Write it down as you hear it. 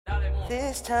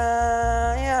This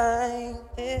time,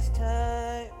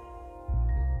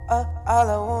 all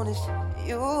I want is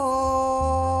you,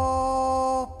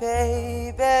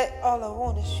 baby. All I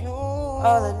want is you.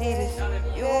 All I need is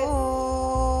you,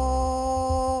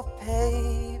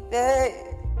 baby.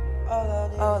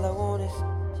 All I want is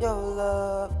your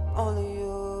love, only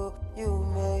you. You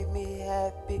make me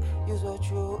happy, you so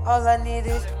true. All I need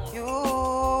is you,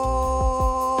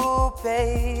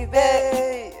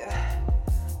 baby.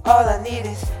 All I need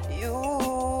is you,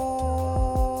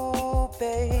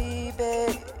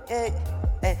 baby. Hey,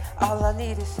 hey. All I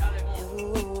need is you,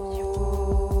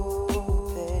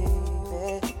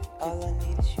 baby. All I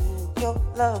need is you. Your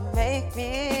love make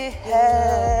me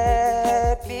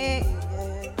happy.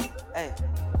 Hey,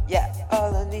 yeah.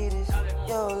 All I need is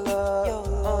your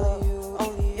love,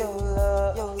 only your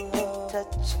love, your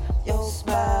touch, your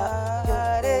smile,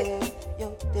 your day,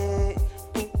 your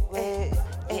way.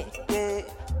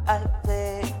 I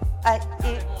play, I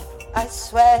eat, I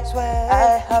sweat,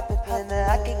 I hop it and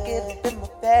I can get it in my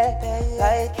bag.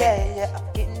 Like that, yeah, I'm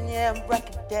getting, yeah, I'm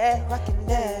rocking that,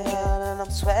 and I'm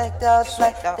swagged out,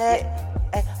 that.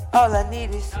 Ay, all I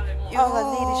need is you,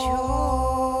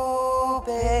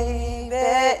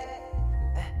 baby.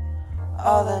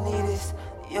 All I need is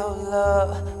your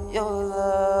love,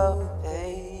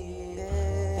 baby.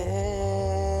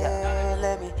 Yeah,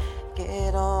 let me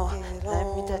get on, let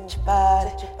me touch your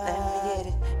body, let me get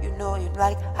it. You know you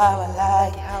like how I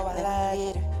like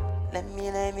it, let me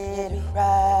get it. Let me get it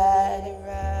right.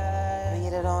 Let me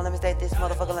get it on, let me stack this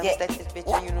motherfucker, let me stack this bitch.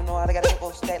 And you don't know how I gotta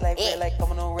go stack like red, like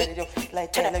coming on ready to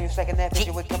like that. Let me stacking that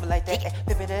bitch, we coming like that.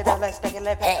 Pippin' it up like stacking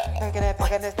like that. Packing that,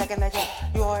 stacking like that.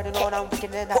 You already know what I'm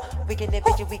wicked it now. Wicked that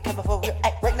bitch, we coming for real.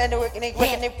 Working and working it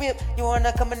real. You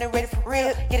wanna coming and ready for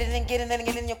real. Get it and get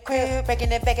in your crib.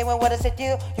 Breaking it back and what I said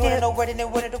deal. You wanna know word and then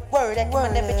word of the word. That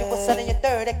coming that bitch, you was selling your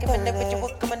third. That coming that bitch, you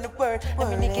was coming the word.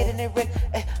 Let me get it and ready.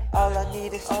 All I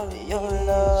need is your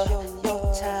love,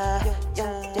 your time,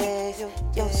 your days,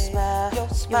 your smile, your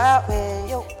way,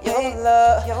 your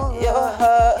love, your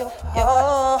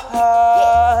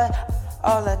heart.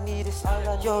 All I need is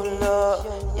your love,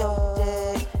 your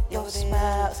days, your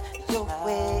smiles, your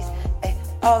ways.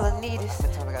 All I need is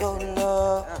your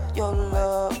love,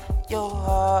 your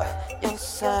heart, your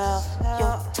sound,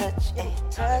 your touch.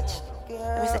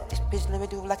 Let me set this bitch, let me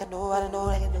do like I know, know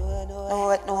it.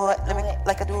 Let me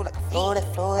like I do, like flow that.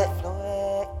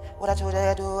 What I told that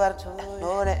I do, I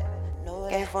know that.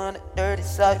 Came from the dirty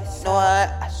side, know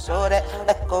I saw that,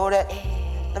 let go that.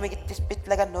 Let me get this bitch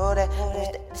like I know that. Let me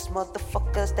stack this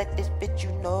motherfucker, stack this bitch,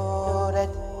 you know that.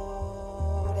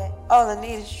 All I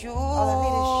need is you,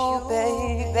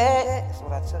 baby. That's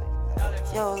what I tell you.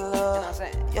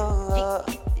 Your love,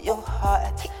 your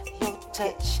heart, your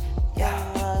touch, your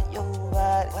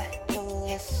body, your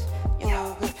lips,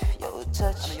 your whip, your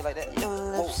touch, your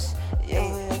lips,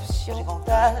 your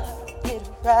body. Get it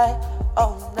right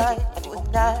all night,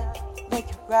 make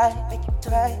it right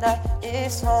tonight.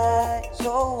 It's on,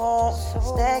 so on,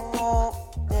 stack on.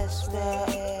 That's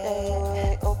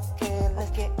right. Okay, let's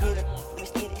get it.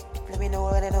 Let me know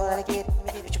what I know how to get it.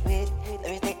 What you with it? Let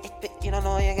me take this bit. You don't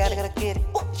know you gotta get it.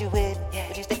 What you with it?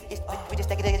 What you stick this? What you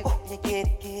stack it? You get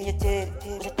it. You did it.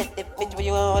 What you take that bitch when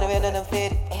you want to be another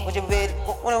fit it? What you with it?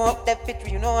 Wanna walk that bitch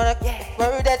when you know how to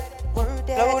word that.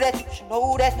 Flow that,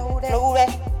 know that,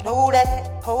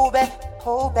 hold back,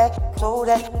 flow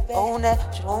that, own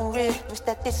that, she don't real. Let me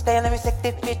stack this stand, let me stack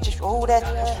this bitch, just roll that,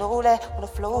 wanna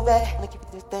flow back, wanna keep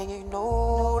this thing, you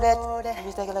know that. Let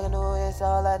me stack it like I know it's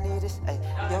all I need is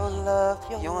your love.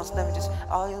 You want let me just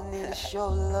all you need is your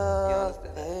love,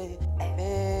 hey.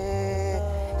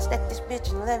 Stack this bitch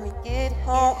and let me get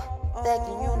home.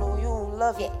 Stacking, you know you don't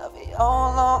love it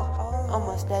all on.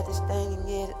 I'ma stack this thing and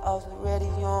get it off the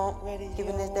radio.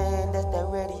 Giving this thing, that's that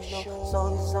radio. So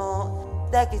it's on.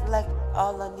 Stack it like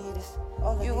all I need is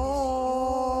you,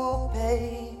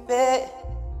 baby.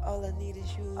 All I need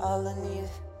is you. All I need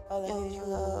is your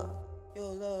love,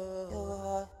 your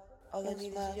heart. All I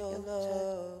need is your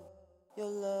love,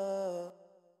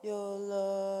 your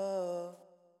love.